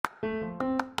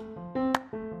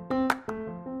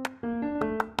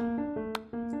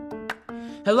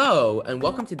Hello, and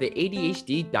welcome to the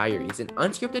ADHD Diaries, an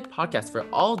unscripted podcast for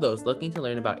all those looking to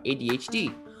learn about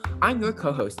ADHD. I'm your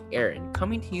co-host, Aaron,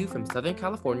 coming to you from Southern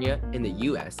California in the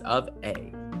US of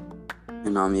A.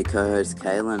 And I'm your co-host,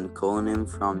 Kaylin, calling in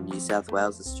from New South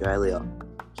Wales, Australia.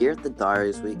 Here at the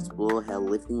Diaries, we explore how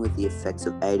living with the effects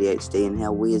of ADHD and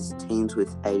how we as teens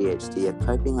with ADHD are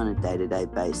coping on a day-to-day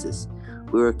basis.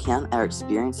 We recount our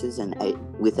experiences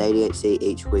with ADHD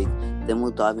each week, then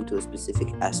we'll dive into a specific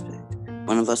aspect.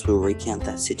 One of us will recount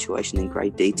that situation in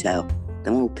great detail.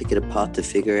 Then we'll pick it apart to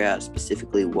figure out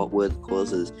specifically what were the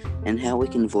causes and how we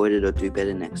can avoid it or do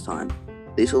better next time.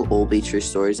 These will all be true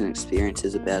stories and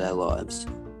experiences about our lives.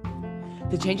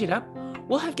 To change it up,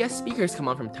 we'll have guest speakers come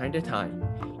on from time to time.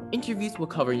 Interviews will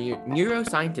cover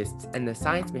neuroscientists and the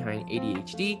science behind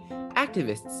ADHD,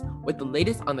 activists with the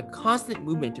latest on the constant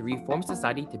movement to reform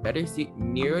society to better suit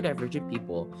neurodivergent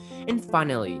people, and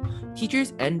finally,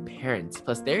 teachers and parents,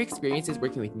 plus their experiences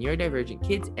working with neurodivergent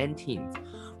kids and teens.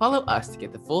 Follow us to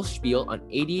get the full spiel on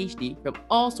ADHD from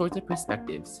all sorts of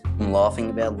perspectives. From laughing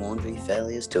about laundry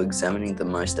failures to examining the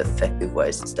most effective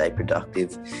ways to stay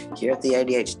productive. Here at the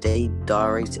ADHD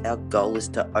Diaries, our goal is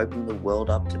to open the world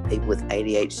up to people with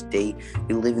ADHD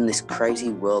who live in this crazy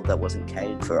world that wasn't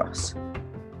catered for us.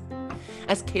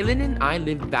 As Kaylin and I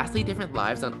live vastly different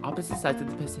lives on opposite sides of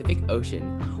the Pacific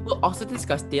Ocean, we'll also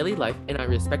discuss daily life in our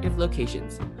respective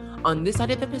locations. On this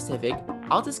side of the Pacific,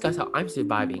 I'll discuss how I'm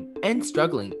surviving and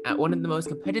struggling at one of the most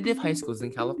competitive high schools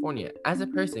in California as a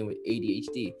person with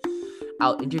ADHD.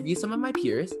 I'll interview some of my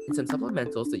peers and some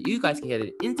supplementals so you guys can get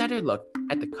an insider look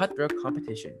at the cutthroat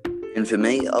competition. And for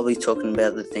me, I'll be talking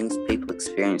about the things people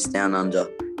experience down under,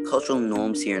 cultural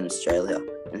norms here in Australia,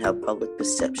 and how public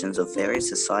perceptions of various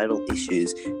societal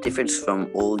issues differs from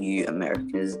all you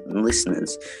Americans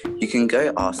listeners. You can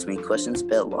go ask me questions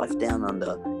about life down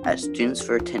under at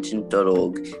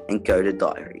studentsforattention.org and go to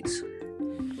Diaries.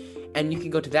 And you can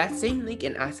go to that same link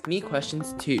and ask me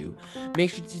questions too. Make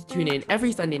sure to tune in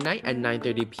every Sunday night at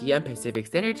 9:30 p.m. Pacific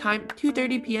Standard Time,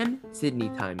 2:30 p.m. Sydney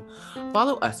time.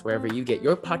 Follow us wherever you get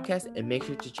your podcast and make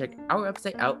sure to check our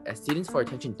website out at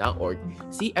studentsforattention.org.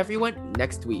 See everyone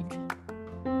next week.